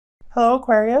Hello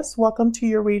Aquarius, welcome to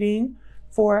your reading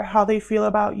for how they feel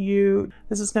about you.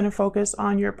 This is going to focus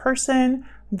on your person,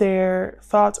 their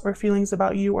thoughts or feelings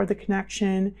about you or the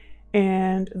connection,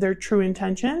 and their true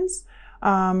intentions.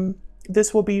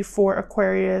 This will be for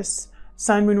Aquarius,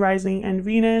 Sun, Moon, Rising, and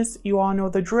Venus. You all know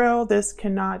the drill. This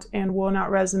cannot and will not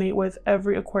resonate with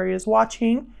every Aquarius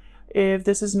watching. If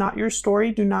this is not your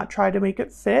story, do not try to make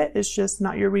it fit. It's just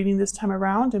not your reading this time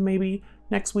around, and maybe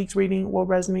next week's reading will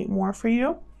resonate more for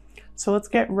you. So let's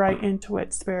get right into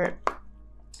it, Spirit.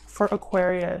 For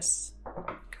Aquarius,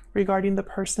 regarding the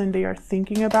person they are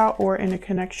thinking about or in a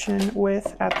connection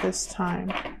with at this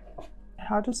time.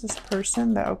 How does this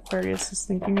person that Aquarius is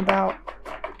thinking about,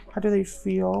 how do they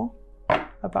feel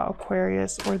about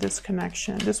Aquarius or this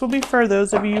connection? This will be for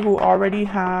those of you who already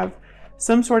have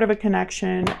some sort of a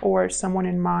connection or someone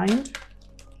in mind.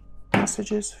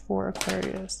 Messages for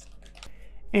Aquarius.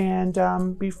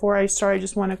 And before I start, I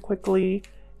just want to quickly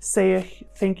say a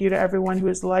thank you to everyone who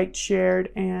has liked,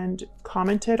 shared, and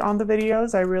commented on the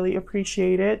videos. I really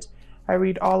appreciate it. I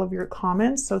read all of your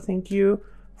comments, so thank you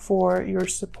for your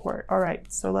support. All right,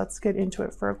 so let's get into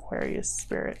it for Aquarius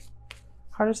Spirit.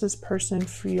 How does this person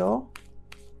feel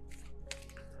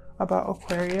about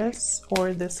Aquarius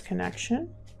or this connection?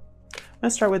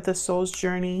 Let's start with the Soul's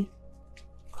Journey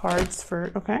cards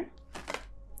for, okay.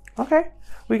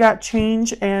 We got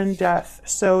change and death.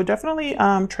 So definitely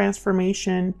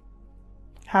transformation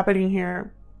happening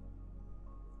here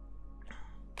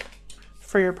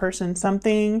for your person.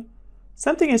 Something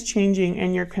is changing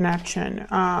in your connection.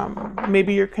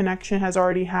 Maybe your connection has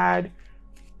already had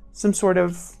some sort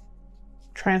of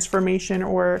transformation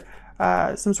or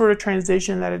some sort of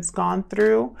transition that it's gone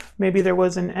through. Maybe there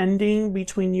was an ending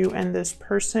between you and this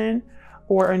person,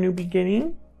 or a new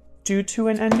beginning due to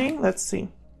an ending. Let's see.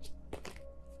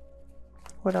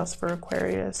 What else for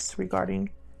Aquarius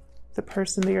regarding the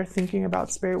person they are thinking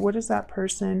about, Spirit? What does that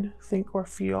person think or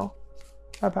feel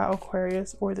about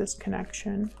Aquarius or this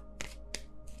connection?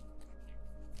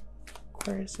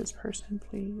 Aquarius, this person,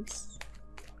 please.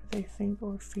 What do they think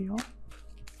or feel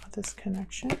about this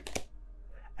connection?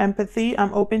 Empathy.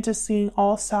 I'm open to seeing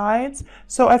all sides.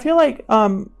 So I feel like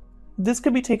this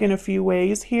could be taken a few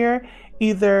ways here.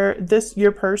 Either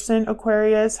your person,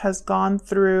 Aquarius, has gone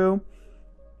through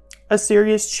a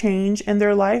serious change in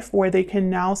their life where they can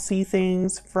now see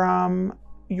things from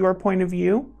your point of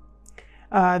view.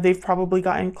 They've probably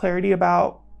gotten clarity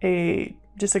about a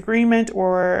disagreement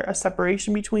or a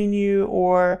separation between you,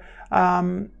 or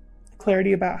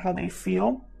clarity about how they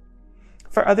feel.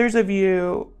 For others of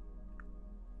you,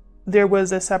 there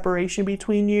was a separation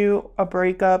between you, a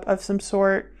breakup of some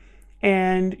sort,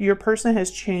 and your person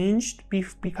has changed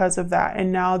because of that.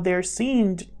 And now they're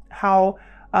seeing how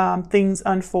things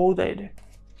unfolded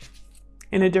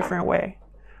in a different way,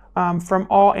 from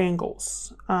all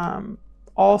angles,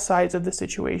 all sides of the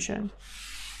situation.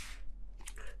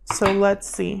 So let's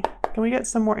see. Can we get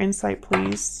some more insight,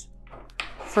 please,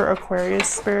 for Aquarius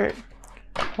Spirit?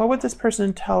 What would this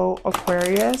person tell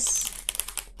Aquarius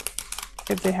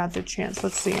if they had the chance?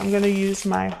 Let's see. I'm going to use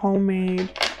my homemade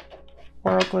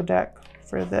oracle deck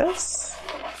for this.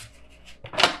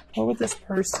 What would this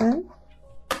person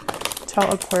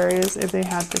tell Aquarius if they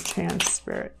had the chance,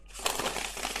 Spirit?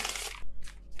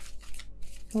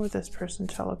 What would this person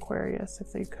tell Aquarius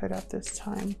if they could at this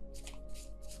time?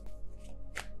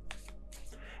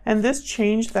 And this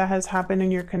change that has happened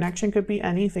in your connection could be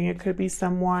anything. It could be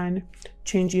someone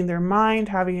changing their mind,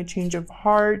 having a change of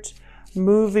heart,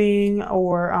 moving,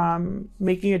 or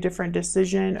making a different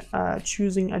decision,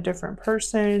 choosing a different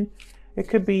person. It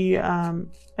could be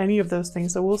any of those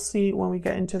things. So we'll see when we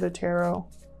get into the tarot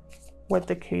what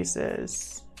the case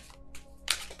is.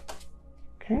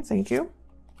 Okay, thank you.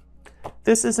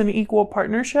 This is an equal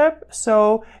partnership,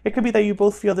 so it could be that you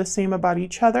both feel the same about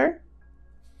each other.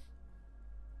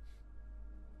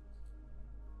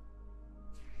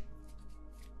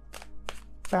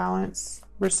 Balance,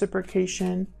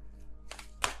 reciprocation.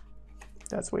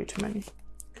 That's way too many.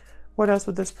 What else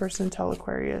would this person tell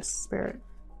Aquarius Spirit?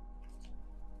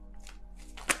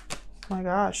 Oh my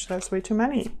gosh, that's way too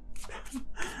many.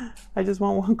 I just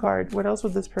want one card. What else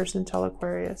would this person tell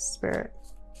Aquarius Spirit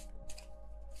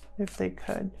if they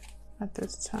could at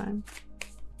this time?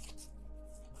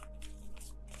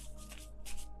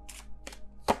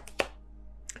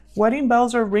 Wedding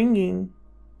bells are ringing.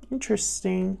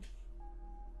 Interesting.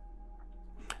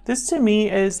 This to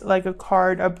me is like a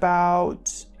card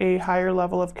about a higher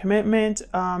level of commitment.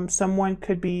 Someone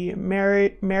could be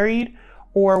married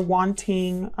or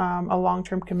wanting a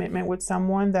long-term commitment with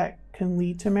someone that can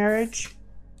lead to marriage.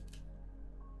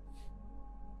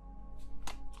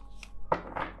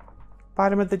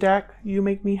 Bottom of the deck, you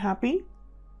make me happy.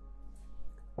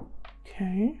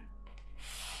 Okay.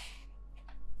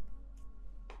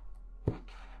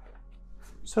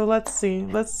 So let's see.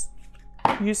 Let's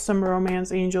use some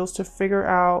romance angels to figure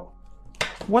out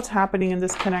what's happening in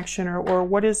this connection, or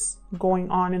what is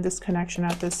going on in this connection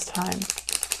at this time.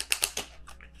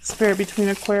 Spirit, between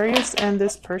Aquarius and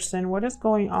this person, what is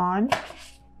going on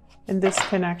in this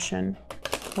connection?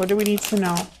 What do we need to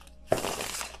know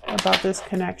about this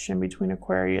connection between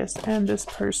Aquarius and this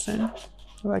person?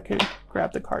 If I could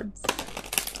grab the cards.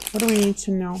 What do we need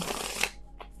to know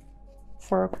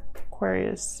for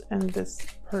Aquarius and this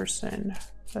person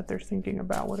that they're thinking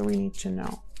about? What do we need to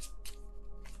know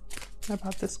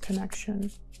about this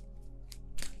connection?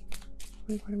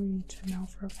 What do we need to know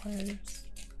for Aquarius?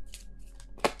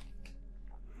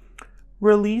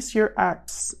 Release your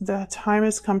ex. The time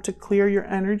has come to clear your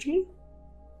energy.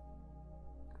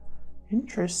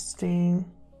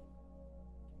 Interesting.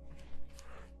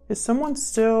 Is someone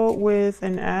still with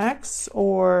an ex,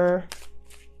 or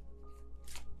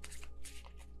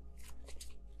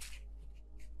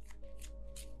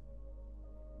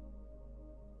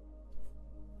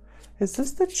is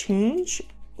this the change?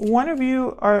 One of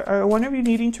you are one of you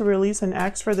needing to release an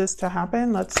ex for this to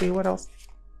happen? Let's see what else.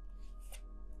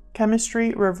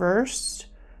 Chemistry reversed.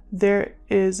 There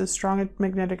is a strong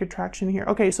magnetic attraction here.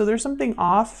 Okay, so there's something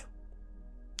off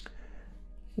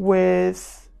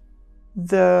with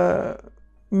the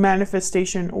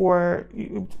manifestation or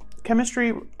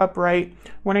chemistry upright.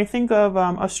 When I think of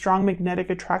a strong magnetic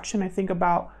attraction, I think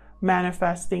about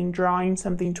manifesting, drawing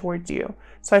something towards you.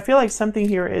 So I feel like something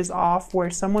here is off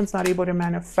where someone's not able to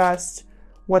manifest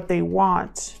what they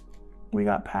want. We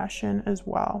got passion as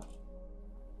well.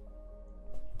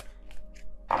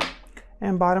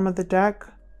 And bottom of the deck,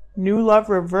 new love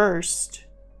reversed.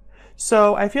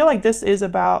 So I feel like this is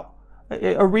about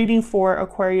a reading for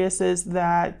Aquarius, is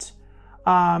that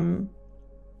you're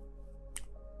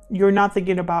not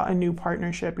thinking about a new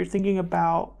partnership. You're thinking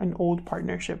about an old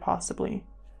partnership, possibly.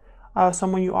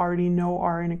 Someone you already know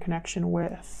are in a connection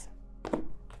with.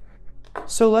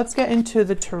 So let's get into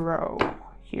the tarot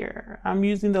here. I'm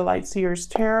using the Light Seers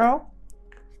Tarot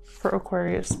for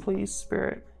Aquarius, please,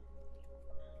 Spirit.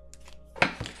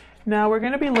 Now we're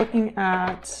going to be looking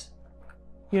at,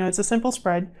 it's a simple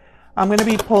spread. I'm going to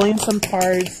be pulling some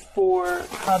cards for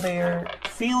how they're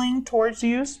feeling towards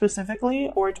you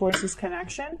specifically, or towards this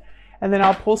connection. And then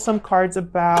I'll pull some cards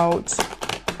about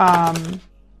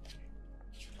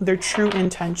their true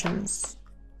intentions.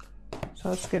 So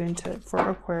let's get into it for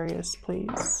Aquarius,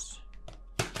 please.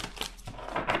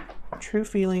 True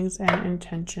feelings and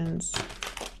intentions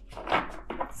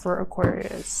for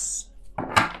Aquarius.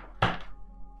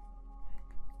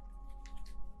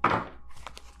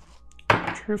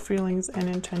 True feelings and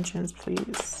intentions,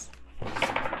 please.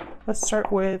 Let's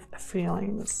start with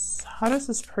feelings. How does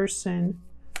this person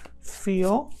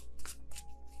feel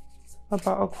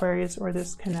about Aquarius or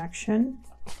this connection?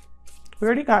 We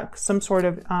already got some sort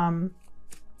of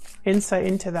insight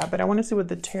into that, but I want to see what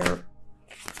the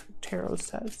tarot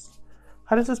says.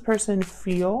 How does this person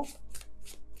feel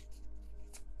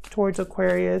towards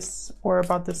Aquarius or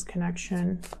about this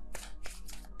connection?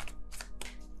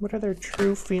 What are their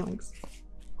true feelings?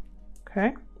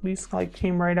 Okay, these like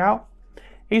came right out.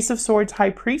 Ace of Swords, High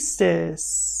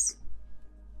Priestess.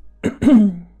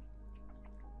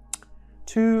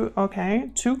 Two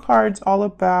cards all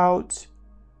about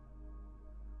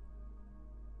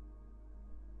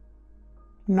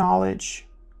knowledge.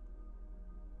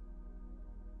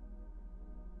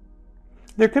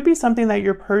 There could be something that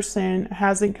your person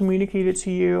hasn't communicated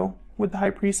to you with the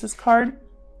High Priestess card.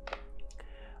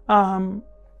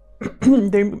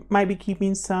 They might be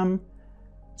keeping some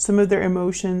of their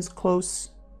emotions close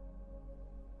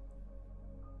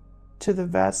to the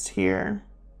vest here.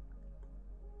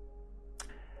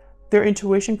 Their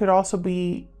intuition could also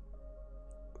be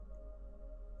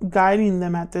guiding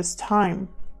them at this time,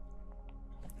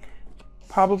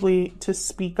 probably to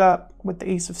speak up with the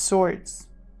Ace of Swords.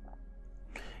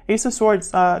 Ace of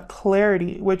Swords,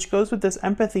 clarity, which goes with this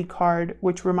empathy card,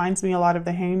 which reminds me a lot of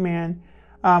the Hangman.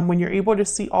 When you're able to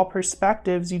see all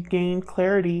perspectives, you gain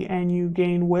clarity and you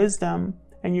gain wisdom,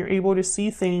 and you're able to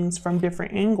see things from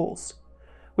different angles,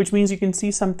 which means you can see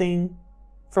something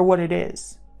for what it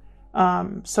is.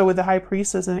 So with the High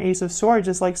Priestess and Ace of Swords,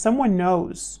 it's like someone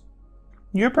knows.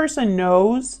 Your person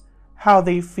knows how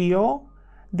they feel.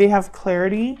 They have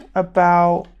clarity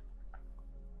about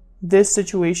this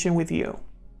situation with you.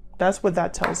 That's what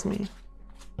that tells me.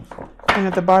 And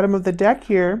at the bottom of the deck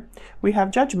here, we have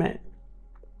Judgment.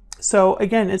 So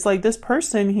again, it's like this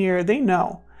person here, they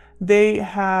know. They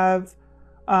have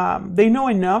they know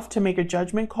enough to make a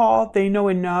judgment call. They know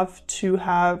enough to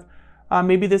have,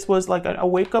 maybe this was like a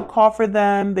wake-up call for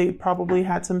them. They probably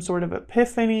had some sort of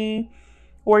epiphany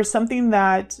or something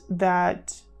that,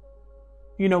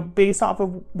 you know, based off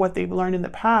of what they've learned in the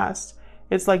past,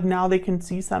 it's like now they can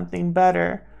see something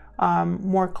better,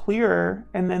 more clearer,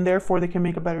 and then therefore they can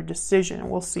make a better decision.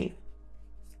 We'll see.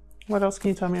 What else can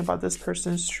you tell me about this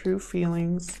person's true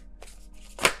feelings?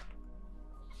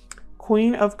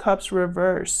 Queen of Cups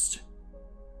reversed.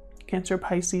 Cancer,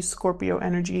 Pisces, Scorpio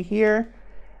energy here.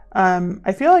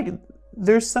 I feel like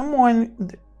there's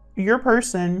someone, your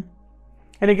person,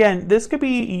 and again, this could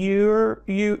be your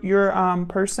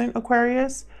person,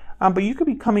 Aquarius, but you could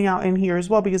be coming out in here as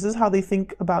well, because this is how they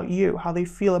think about you, how they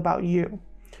feel about you.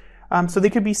 So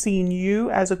they could be seeing you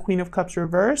as a Queen of Cups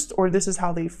reversed, or this is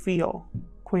how they feel,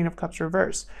 Queen of Cups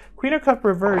reversed. Queen of Cups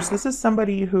reversed, this is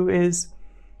somebody who is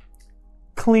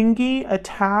clingy,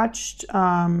 attached,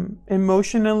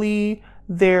 emotionally,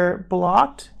 they're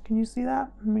blocked. Can you see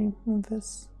that? Let me move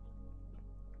this.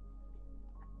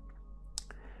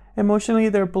 Emotionally,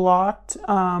 they're blocked,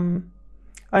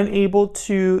 unable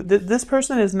to, this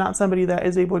person is not somebody that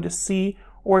is able to see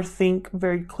or think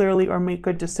very clearly or make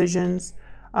good decisions.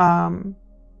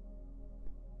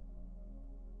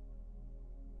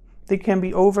 They can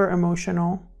be over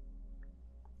emotional,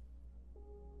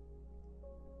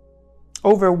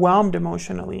 overwhelmed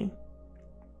emotionally.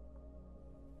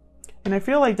 And I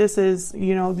feel like this is,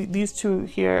 you know, these two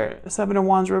here, Seven of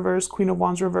Wands reverse, Queen of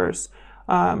Wands reverse.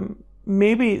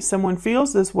 Maybe someone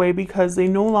feels this way because they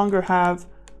no longer have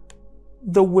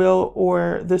the will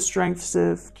or the strength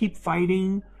to keep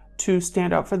fighting, to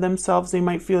stand up for themselves. They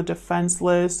might feel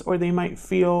defenseless, or they might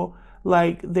feel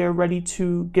like they're ready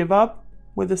to give up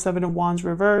with the Seven of Wands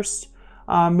reversed.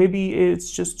 Maybe it's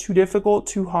just too difficult,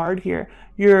 too hard here.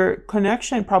 Your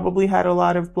connection probably had a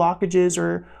lot of blockages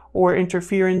or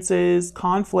interferences,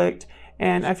 conflict.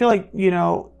 And I feel like, you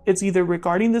know, it's either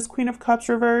regarding this Queen of Cups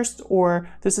reversed, or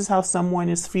this is how someone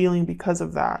is feeling because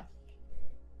of that.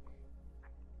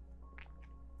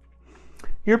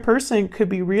 Your person could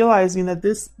be realizing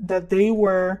that they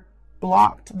were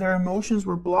blocked, their emotions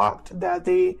were blocked, that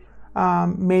they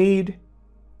made,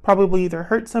 probably either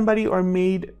hurt somebody or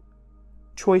made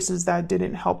choices that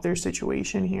didn't help their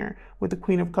situation here with the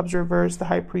Queen of Cups reversed, the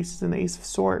High Priestess, and the Ace of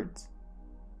Swords.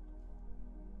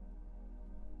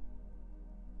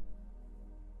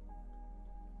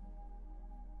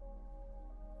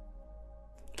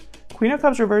 Queen of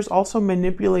Cups reverse also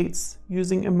manipulates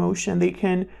using emotion. They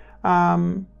can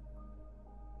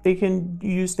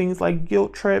use things like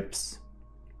guilt trips,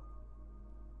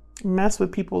 mess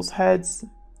with people's heads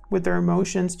with their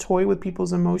emotions, toy with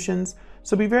people's emotions.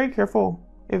 So be very careful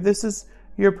if this is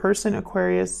your person,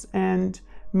 Aquarius, and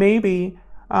maybe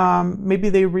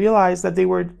they realize that they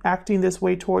were acting this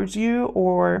way towards you,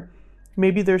 or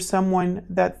maybe there's someone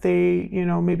that they, you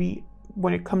know, maybe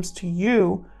when it comes to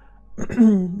you,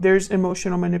 there's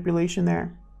emotional manipulation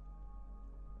there.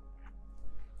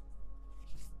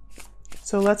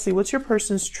 So let's see, what's your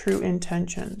person's true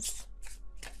intentions?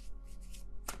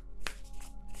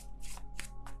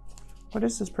 What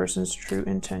is this person's true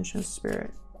intentions,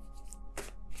 Spirit,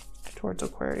 towards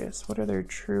Aquarius? What are their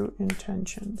true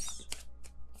intentions?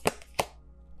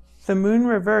 The Moon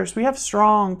reversed. We have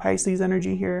strong Pisces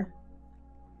energy here.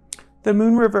 The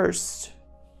Moon reversed.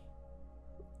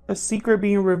 A secret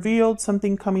being revealed,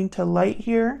 something coming to light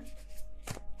here.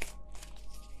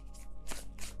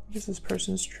 What is this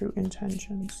person's true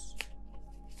intentions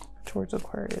towards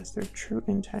Aquarius? Their true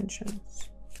intentions.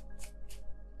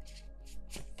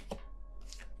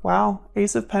 Wow,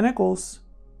 Ace of Pentacles.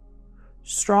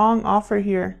 Strong offer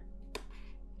here.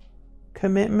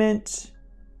 Commitment,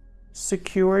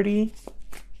 security.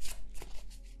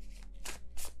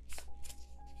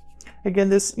 Again,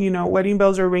 this, you know, wedding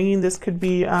bells are ringing. This could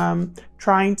be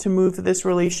trying to move this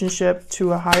relationship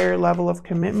to a higher level of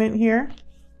commitment here.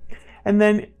 And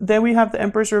then we have the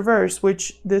Empress reverse,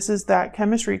 which this is that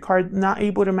chemistry card, not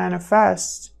able to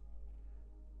manifest.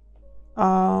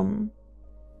 Not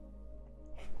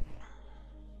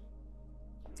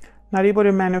able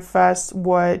to manifest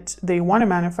what they want to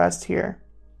manifest here.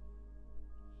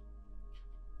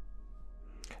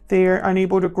 They're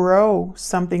unable to grow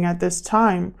something at this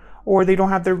time, or they don't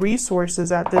have the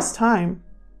resources at this time.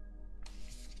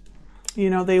 You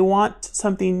know, they want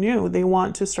something new. They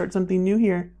want to start something new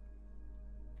here,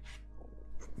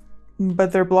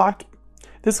 but they're blocked.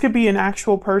 This could be an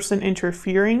actual person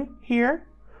interfering here,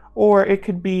 or it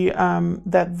could be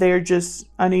that they're just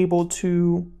unable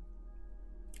to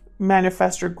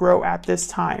manifest or grow at this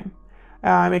time.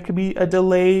 It could be a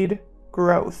delayed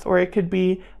growth, or it could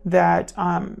be that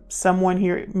someone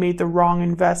here made the wrong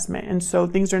investment, and so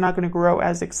things are not going to grow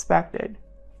as expected.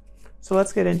 So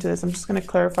let's get into this. I'm just going to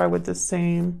clarify with the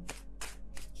same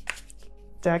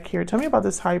deck here. Tell me about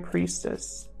this High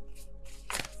Priestess.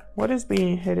 What is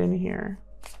being hidden here?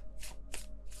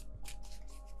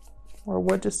 Or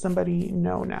what does somebody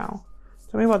know now?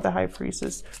 Tell me about the High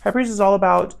Priestess. High Priestess is all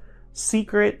about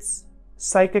secrets,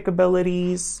 psychic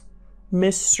abilities,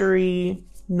 mystery,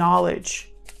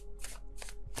 knowledge.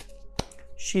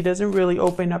 She doesn't really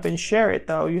open up and share it,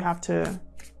 though. You have to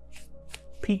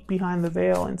peek behind the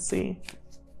veil and see.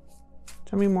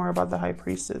 Tell me more about the High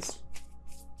Priestess.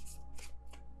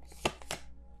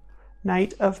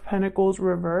 Knight of Pentacles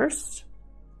reversed.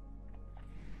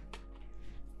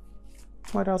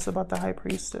 What else about the High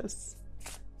Priestess?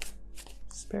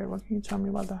 Spirit, what can you tell me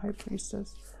about the High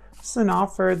Priestess? It's an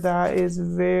offer that is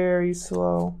very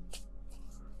slow.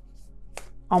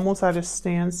 Almost at a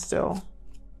standstill.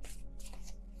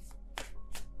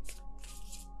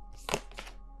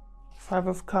 Five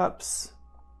of Cups.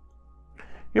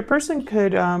 Your person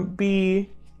could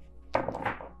be...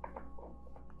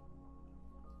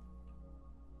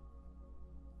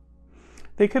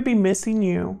 They could be missing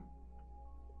you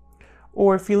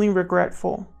or feeling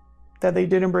regretful that they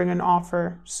didn't bring an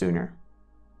offer sooner.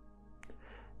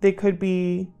 They could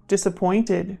be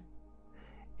disappointed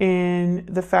in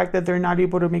the fact that they're not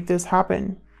able to make this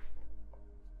happen.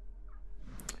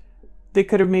 They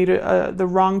could have made the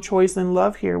wrong choice in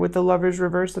love here with the Lovers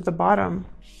reversed at the bottom.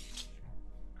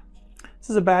 This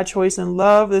is a bad choice in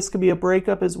love. This could be a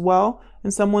breakup as well.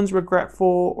 And someone's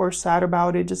regretful or sad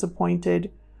about it,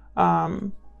 disappointed.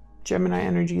 Gemini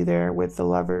energy there with the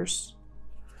Lovers.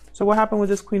 So what happened with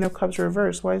this Queen of Cups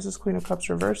reversed? Why is this Queen of Cups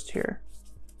reversed here?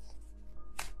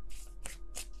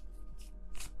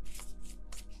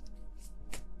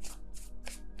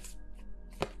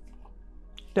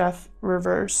 Death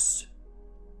reversed.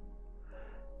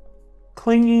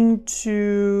 Clinging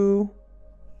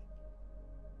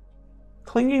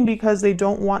because they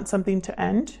don't want something to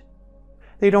end.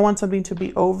 They don't want something to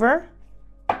be over.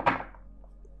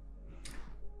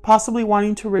 Possibly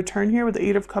wanting to return here with the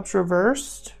Eight of Cups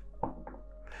reversed.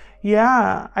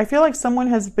 Yeah, I feel like someone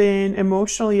has been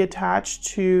emotionally attached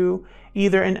to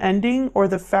either an ending or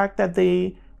the fact that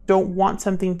they don't want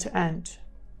something to end.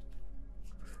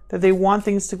 That they want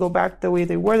things to go back the way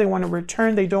they were. They want to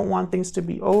return. They don't want things to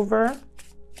be over.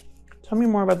 Tell me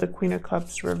more about the Queen of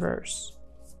Cups reverse.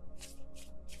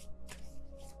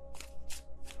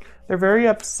 They're very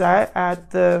upset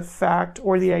at the fact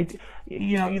or the idea,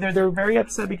 you know, either they're very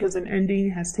upset because an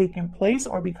ending has taken place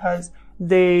or because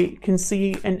they can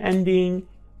see an ending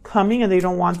coming and they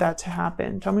don't want that to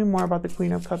happen. Tell me more about the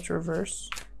Queen of Cups reverse.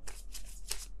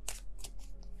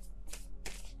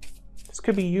 This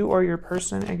could be you or your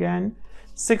person again.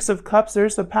 Six of Cups,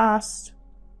 there's the past.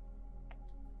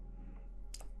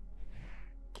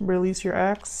 Release your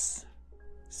ex.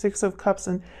 Six of Cups,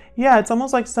 and yeah, it's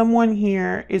almost like someone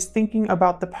here is thinking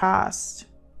about the past.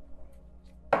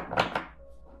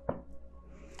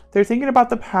 They're thinking about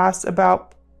the past,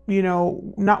 about, you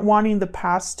know, not wanting the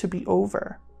past to be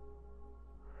over.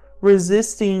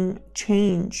 Resisting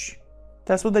change.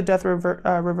 That's what the Death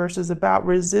reverse is about.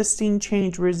 Resisting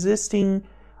change, resisting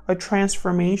a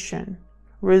transformation,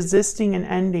 resisting an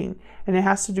ending. And it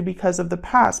has to do because of the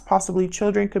past. Possibly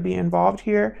children could be involved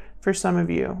here for some of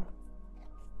you.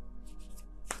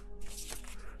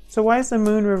 So why is the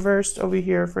Moon reversed over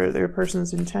here for their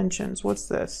person's intentions? What's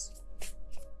this?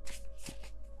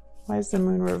 Why is the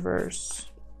Moon reversed?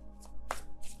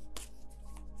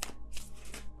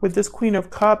 With this Queen of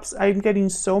Cups, I'm getting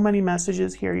so many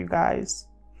messages here, you guys.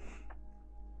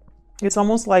 It's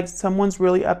almost like someone's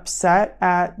really upset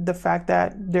at the fact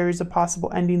that there is a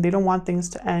possible ending. They don't want things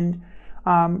to end.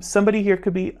 Somebody here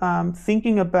could be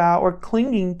thinking about or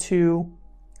clinging to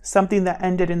something that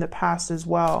ended in the past as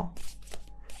well.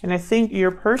 And I think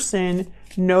your person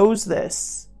knows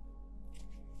this.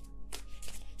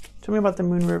 Tell me about the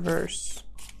Moon reverse.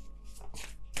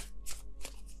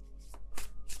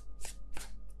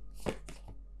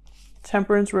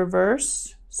 Temperance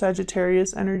reverse.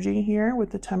 Sagittarius energy here with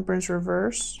the Temperance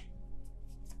reverse.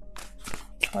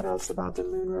 What else about the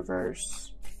Moon reverse?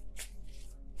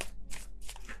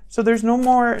 So there's no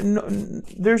more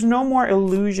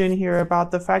illusion here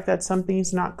about the fact that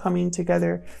something's not coming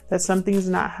together, that something's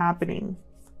not happening.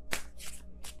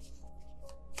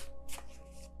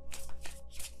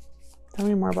 Tell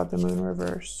me more about the Moon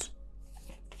reverse.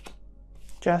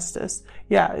 Justice.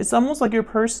 Yeah, it's almost like your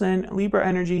person, Libra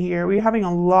energy here. We're having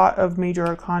a lot of major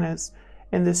arcanas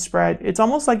in this spread. It's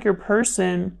almost like your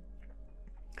person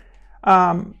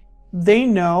they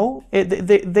know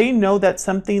they know that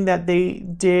something that they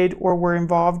did or were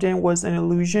involved in was an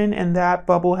illusion, and that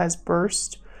bubble has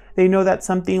burst. They know that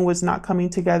something was not coming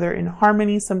together in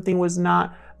harmony, something was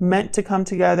not meant to come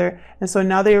together, and so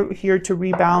now they're here to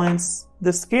rebalance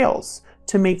the scales,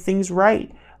 to make things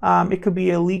right. It could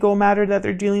be a legal matter that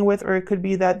they're dealing with, or it could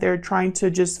be that they're trying to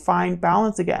just find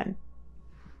balance again.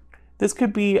 This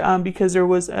could be because there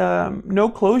was no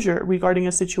closure regarding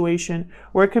a situation,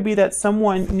 or it could be that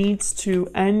someone needs to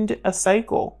end a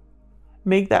cycle,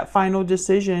 make that final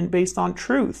decision based on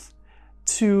truth,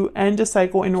 to end a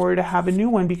cycle in order to have a new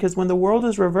one, because when the world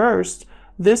is reversed,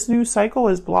 this new cycle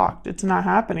is blocked. It's not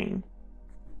happening.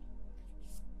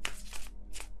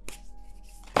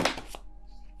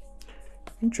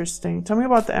 Interesting. Tell me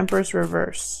about the Empress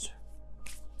reversed.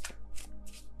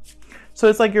 So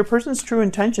it's like your person's true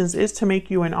intentions is to make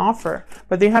you an offer,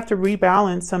 but they have to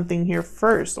rebalance something here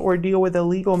first, or deal with a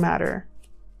legal matter.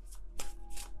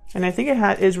 And I think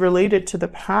it is related to the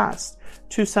past,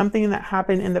 to something that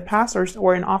happened in the past,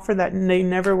 or an offer that they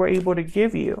never were able to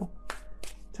give you.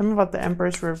 Tell me about the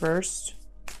Empress reversed.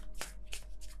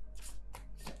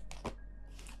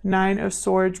 Nine of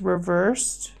Swords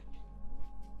reversed.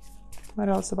 What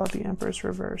else about the Empress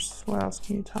reverse? What else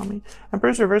can you tell me?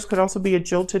 Empress reverse could also be a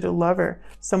jilted lover,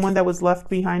 someone that was left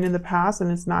behind in the past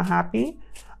and is not happy.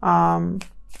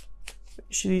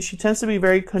 She tends to be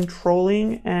very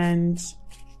controlling and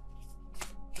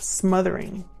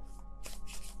smothering.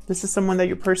 This is someone that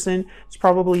your person is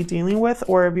probably dealing with,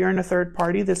 or if you're in a third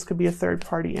party, this could be a third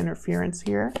party interference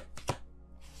here.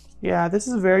 Yeah, this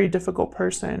is a very difficult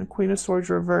person. Queen of Swords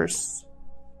reverse.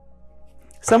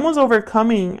 Someone's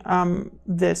overcoming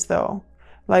this though.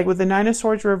 Like with the Nine of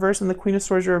Swords reverse and the Queen of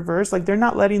Swords reverse, like they're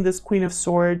not letting this Queen of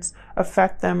Swords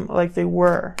affect them like they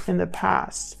were in the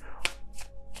past.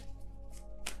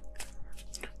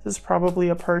 This is probably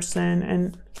a person,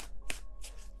 and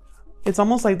it's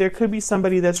almost like there could be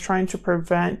somebody that's trying to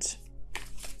prevent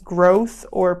growth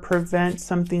or prevent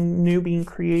something new being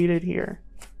created here.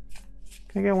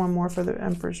 Can I get one more for the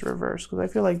Empress reverse? Because I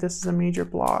feel like this is a major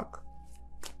block.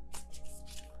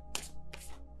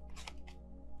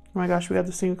 Oh my gosh, we got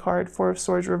the same card. Four of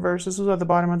Swords reverse. This was at the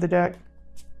bottom of the deck.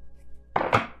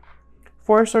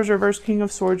 Four of Swords reverse, King of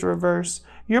Swords reverse.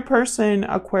 Your person,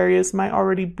 Aquarius, might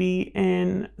already be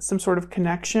in some sort of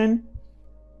connection,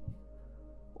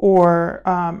 or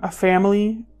a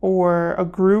family, or a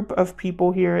group of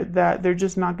people here that they're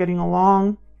just not getting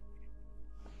along.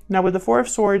 Now with the Four of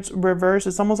Swords reverse,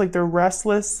 it's almost like they're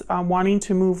restless, wanting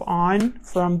to move on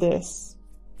from this.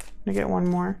 Let me get one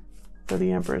more for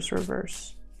the Empress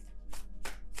reverse.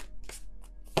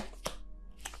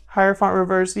 Hierophant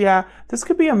reverse. Yeah, this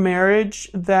could be a marriage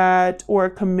that, or a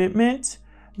commitment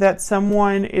that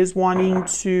someone is wanting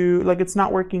to, like it's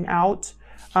not working out.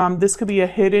 This could be a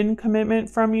hidden commitment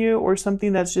from you, or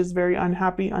something that's just very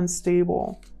unhappy,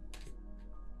 unstable.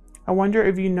 I wonder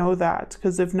if you know that,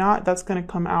 because if not, that's going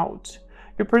to come out.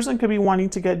 Your person could be wanting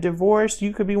to get divorced.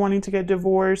 You could be wanting to get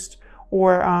divorced,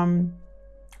 or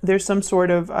there's some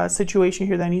sort of situation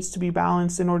here that needs to be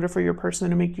balanced in order for your person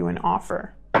to make you an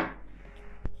offer.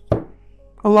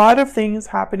 A lot of things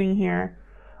happening here.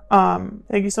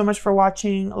 Thank you so much for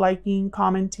watching, liking,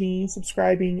 commenting,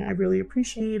 subscribing. I really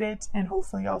appreciate it. And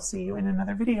hopefully I'll see you in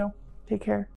another video. Take care.